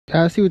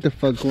I see what the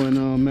fuck going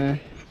on, man.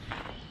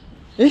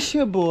 It's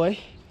your boy,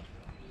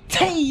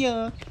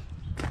 Tay-Young,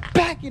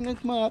 back in this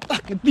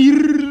motherfucker.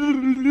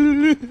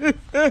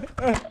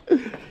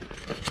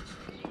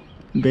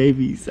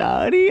 Baby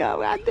Saudi,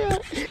 I'm out there.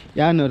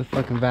 Y'all know the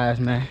fucking vibes,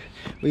 man.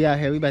 We out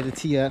here, we about to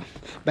tee up.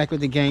 Back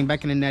with the gang,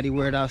 back in the natty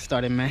where it all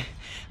started, man.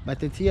 About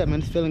to tee up, man.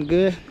 It's feeling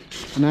good.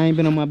 And I ain't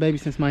been on my baby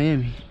since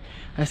Miami.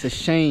 That's a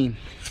shame.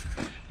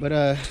 But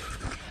I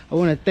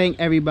want to thank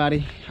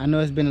everybody. I know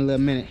it's been a little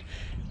minute.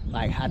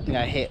 Like, I think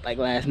I hit like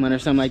last month or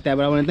something like that.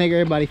 But I want to thank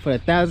everybody for the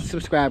 1,000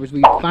 subscribers.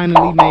 We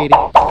finally made it.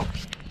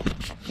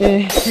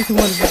 And it's a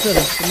wonderful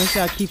feeling. So make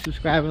sure y'all keep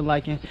subscribing,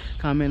 liking,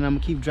 commenting. I'm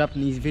going to keep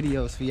dropping these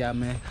videos for y'all,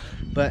 man.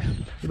 But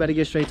we about to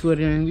get straight to it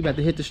and we about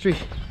to hit the street.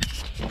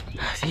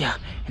 See y'all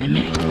in a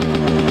minute.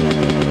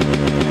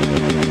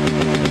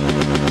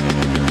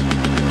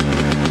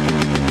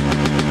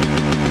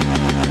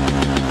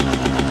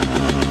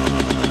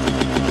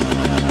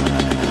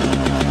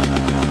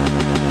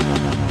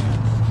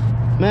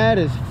 Mad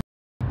as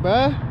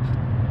bruh.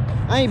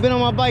 I ain't been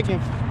on my bike in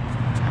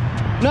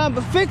nothing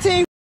but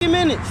 15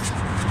 minutes.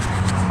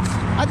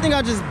 I think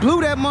I just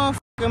blew that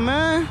motherfucker,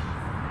 man.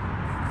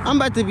 I'm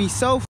about to be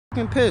so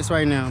fucking pissed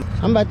right now.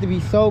 I'm about to be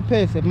so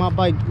pissed if my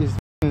bike is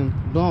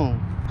blown.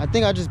 I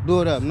think I just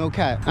blew it up, no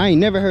cap. I ain't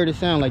never heard it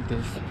sound like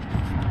this.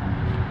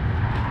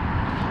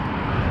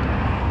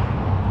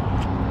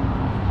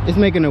 It's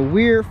making a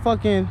weird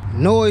fucking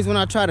noise when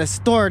I try to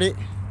start it.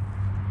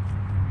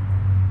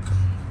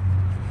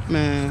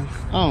 Man,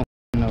 I don't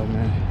know,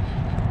 man.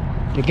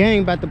 The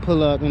gang about to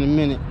pull up in a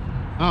minute.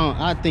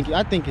 I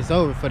think it's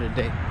over for the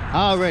day.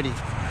 Already.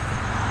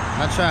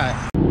 I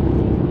tried.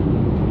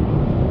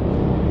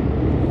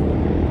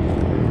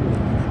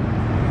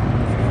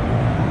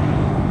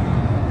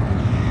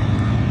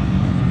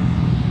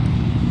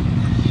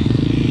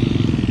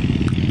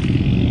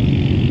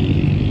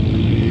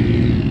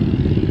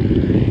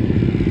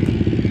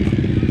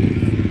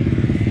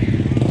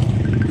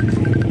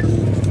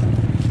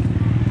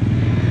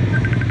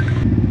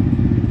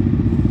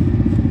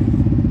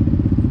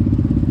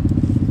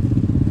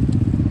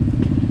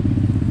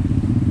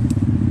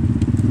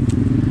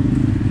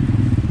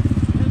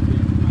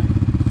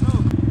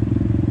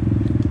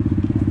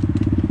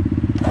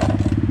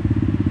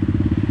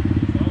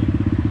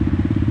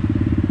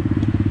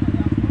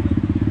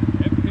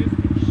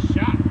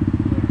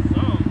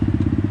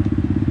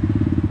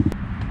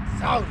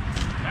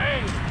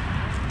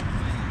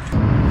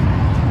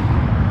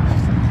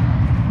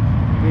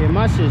 Yeah,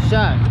 my shit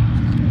shot.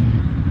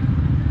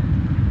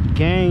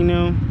 Gang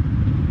them.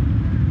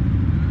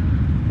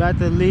 About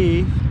to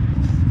leave.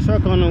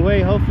 Truck on the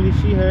way. Hopefully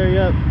she hurry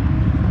up.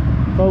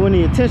 But when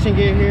the attention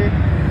get here,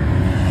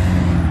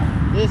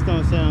 this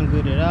don't sound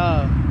good at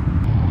all.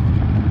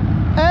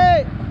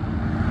 Hey!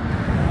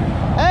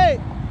 Hey!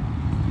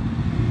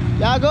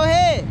 Y'all go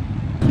ahead.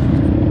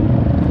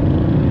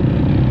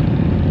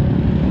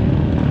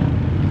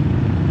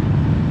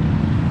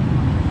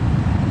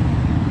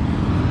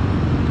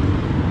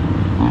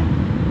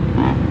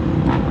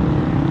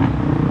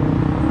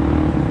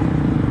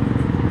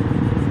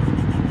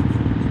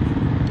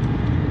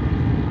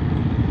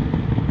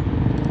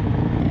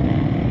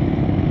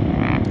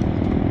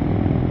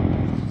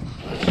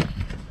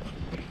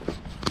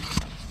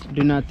 I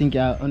do not think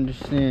y'all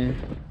understand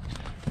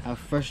how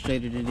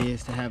frustrated it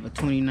is to have a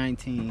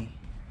 2019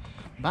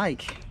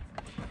 bike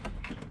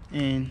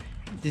and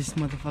this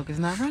motherfucker's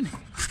not running.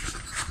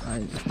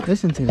 Like,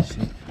 listen to this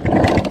shit.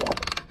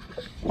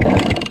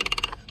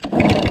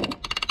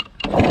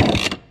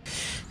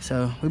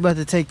 So we about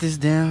to take this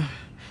down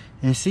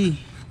and see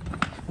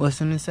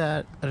what's on the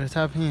inside of the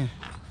top end.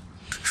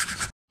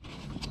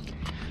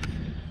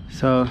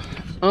 So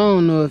I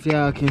don't know if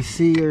y'all can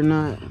see or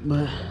not,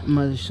 but I'm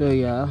about to show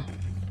y'all.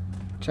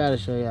 Try to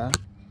show y'all.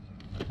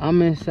 I'm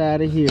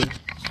inside of here,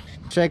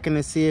 checking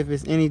to see if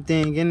there's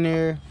anything in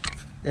there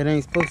that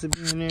ain't supposed to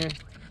be in there.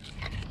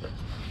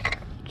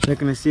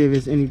 Checking to see if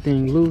there's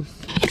anything loose.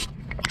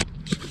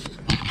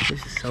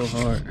 This is so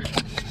hard.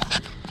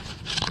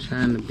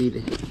 Trying to be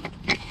the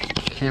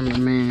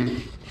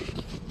cameraman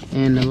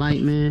and the light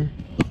man.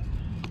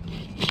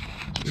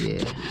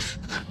 Yeah,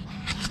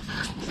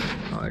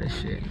 hard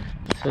as shit.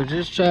 So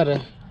just try to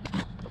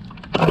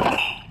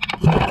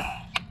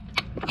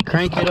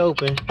crank it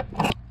open,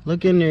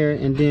 look in there,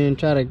 and then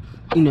try to,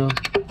 you know,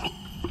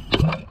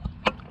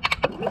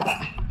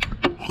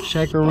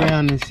 check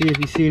around and see if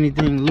you see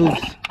anything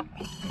loose.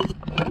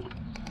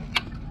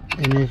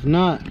 And if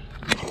not,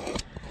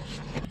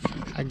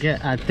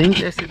 I think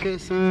that's a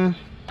good sign.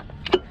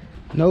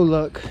 No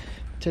luck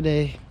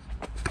today.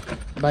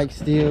 Bike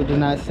still did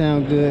not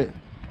sound good.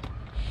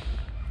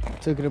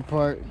 Took it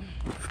apart,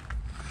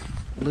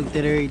 looked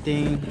at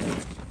everything.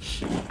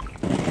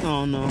 I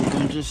don't know,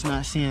 I'm just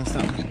not seeing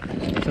something.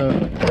 So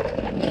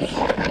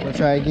we'll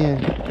try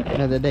again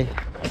another day.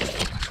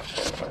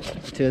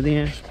 Till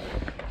then,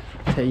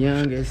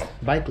 Tay-Young is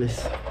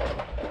bikeless.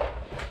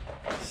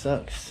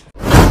 Sucks.